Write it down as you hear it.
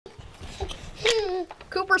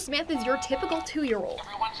Cooper Smith is your typical 2-year-old.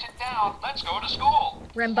 Everyone sit down. Let's go to school.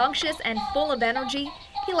 Rambunctious and full of energy,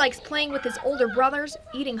 he likes playing with his older brothers,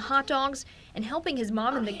 eating hot dogs, and helping his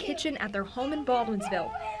mom in the kitchen at their home in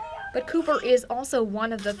Baldwinsville. But Cooper is also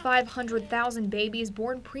one of the 500,000 babies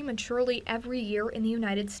born prematurely every year in the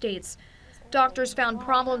United States. Doctors found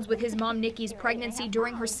problems with his mom Nikki's pregnancy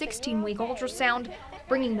during her 16-week ultrasound,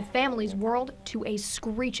 bringing the family's world to a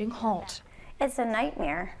screeching halt. It's a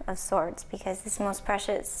nightmare of sorts because this most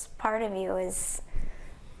precious part of you is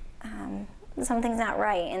something's not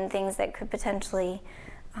right, and things that could potentially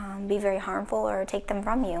be very harmful or take them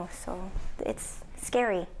from you. So it's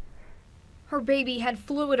scary. Her baby had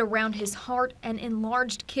fluid around his heart, an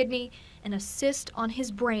enlarged kidney, and a cyst on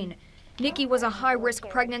his brain. Nikki was a high-risk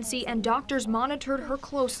pregnancy, and doctors monitored her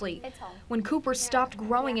closely. When Cooper stopped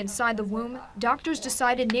growing inside the womb, doctors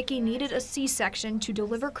decided Nikki needed a C-section to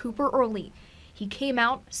deliver Cooper early. He came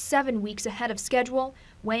out 7 weeks ahead of schedule,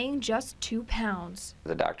 weighing just 2 pounds.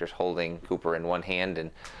 The doctor's holding Cooper in one hand,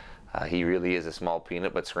 and he really is a small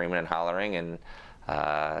peanut, but screaming and hollering, and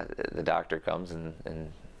the doctor comes, and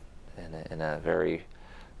in a very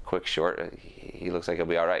quick short, he looks like he'll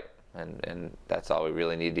be all right. And that's all we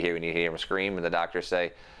really need to hear. We need to hear him scream, and the doctors say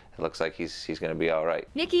it looks like he's going to be all right.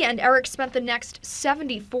 Nikki and Eric spent the next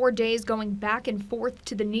 74 days going back and forth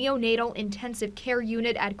to the neonatal intensive care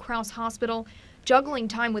unit at Crouse Hospital, juggling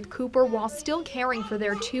time with Cooper while still caring for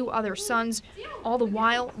their 2 other sons, all the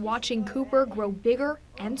while watching Cooper grow bigger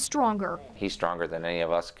and stronger. He's stronger than any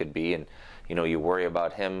of us could be, and you know, you worry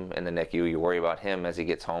about him in the NICU, you worry about him as he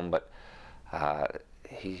gets home, but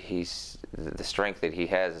the strength that he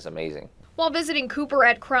has is amazing. While visiting Cooper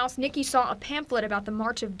at Crouse, Nikki saw a pamphlet about the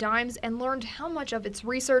March of Dimes and learned how much of its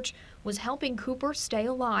research was helping Cooper stay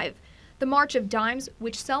alive. The March of Dimes,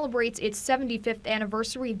 which celebrates its 75th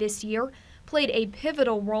anniversary this year, played a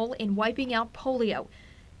pivotal role in wiping out polio.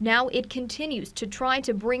 Now it continues to try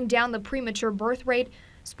to bring down the premature birth rate,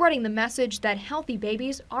 spreading the message that healthy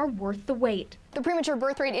babies are worth the wait. The premature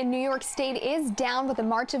birth rate in New York State is down, but the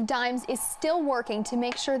March of Dimes is still working to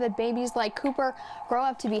make sure that babies like Cooper grow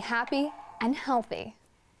up to be happy and healthy.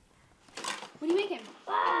 What are you making?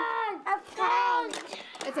 A pie.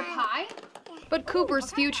 It's a pie? But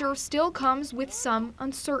Cooper's future still comes with some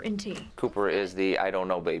uncertainty. Cooper is the I don't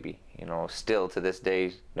know baby. You know, still to this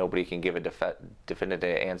day, nobody can give a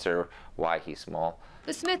definitive answer why he's small.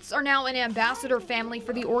 The Smiths are now an ambassador family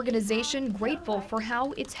for the organization, grateful for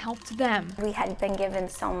how it's helped them. We had been given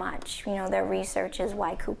so much. You know, their research is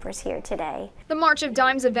why Cooper's here today. The March of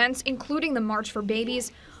Dimes events, including the March for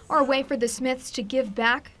Babies, are a way for the Smiths to give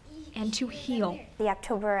back and to heal. The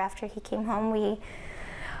October after he came home,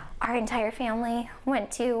 our entire family went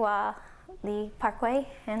to the Parkway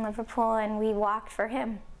in Liverpool, and we walked for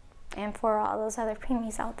him and for all those other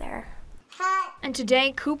preemies out there. And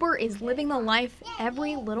today, Cooper is living the life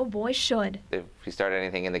every little boy should. If he started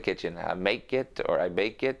anything in the kitchen, I make it or I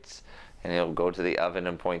bake it, and he'll go to the oven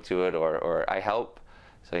and point to it, or I help.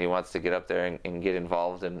 So he wants to get up there and get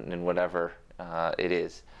involved in whatever it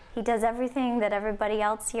is. He does everything that everybody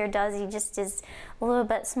else here does. He just is a little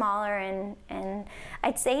bit smaller, and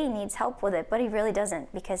I'd say he needs help with it, but he really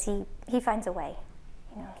doesn't, because he finds a way.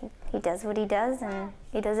 You know, he does what he does, and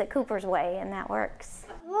he does it Cooper's way, and that works.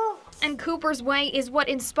 And Cooper's way is what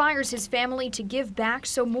inspires his family to give back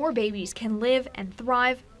so more babies can live and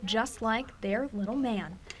thrive just like their little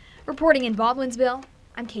man. Reporting in Baldwinsville,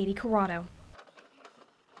 I'm Katie Corrado.